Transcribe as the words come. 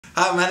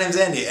Hi, my name's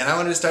Andy, and I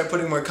wanted to start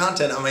putting more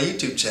content on my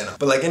YouTube channel.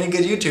 But like any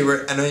good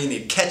YouTuber, I know you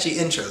need catchy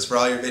intros for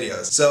all your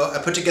videos. So I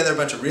put together a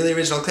bunch of really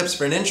original clips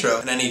for an intro,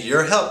 and I need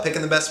your help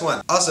picking the best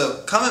one.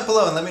 Also, comment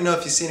below and let me know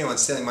if you see anyone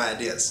stealing my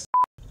ideas.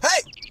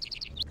 Hey!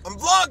 I'm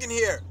vlogging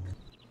here!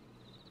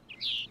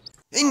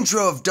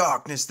 Intro of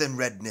darkness, then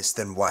redness,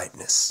 then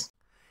whiteness.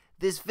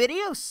 This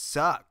video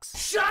sucks.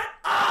 Shut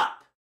up!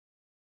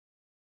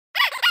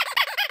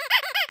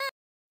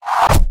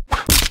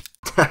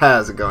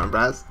 How's it going,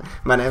 bros?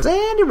 My name's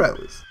Andy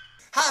Rose.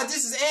 Hi,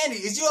 this is Andy.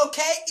 Is you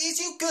okay? Is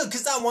you good?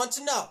 Cause I want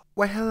to know.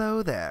 Well,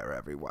 hello there,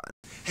 everyone.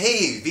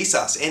 Hey,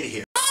 Vsauce, Andy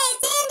here. Hey,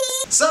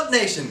 it's Andy! Sup,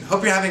 nation?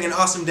 Hope you're having an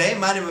awesome day.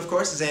 My name, of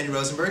course, is Andy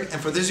Rosenberg,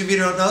 and for those of you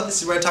who don't know,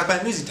 this is where I talk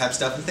about music type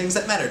stuff and things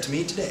that matter to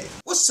me today.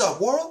 What's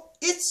up, world?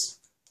 It's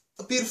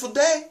a beautiful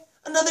day.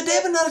 Another day,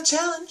 but not a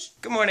challenge.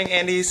 Good morning,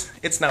 Andys.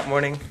 It's not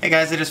morning. Hey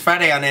guys, it is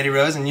Friday on Andy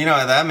Rose, and you know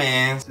what that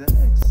means.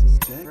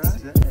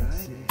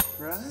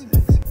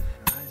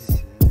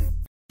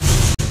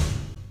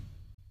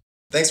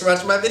 Thanks for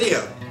watching my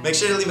video. Make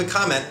sure to leave a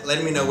comment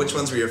letting me know which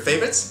ones were your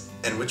favorites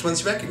and which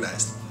ones you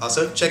recognized.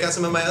 Also, check out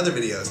some of my other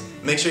videos.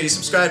 Make sure you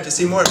subscribe to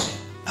see more of me.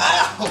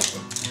 Ow!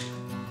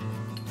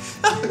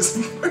 That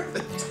was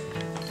perfect.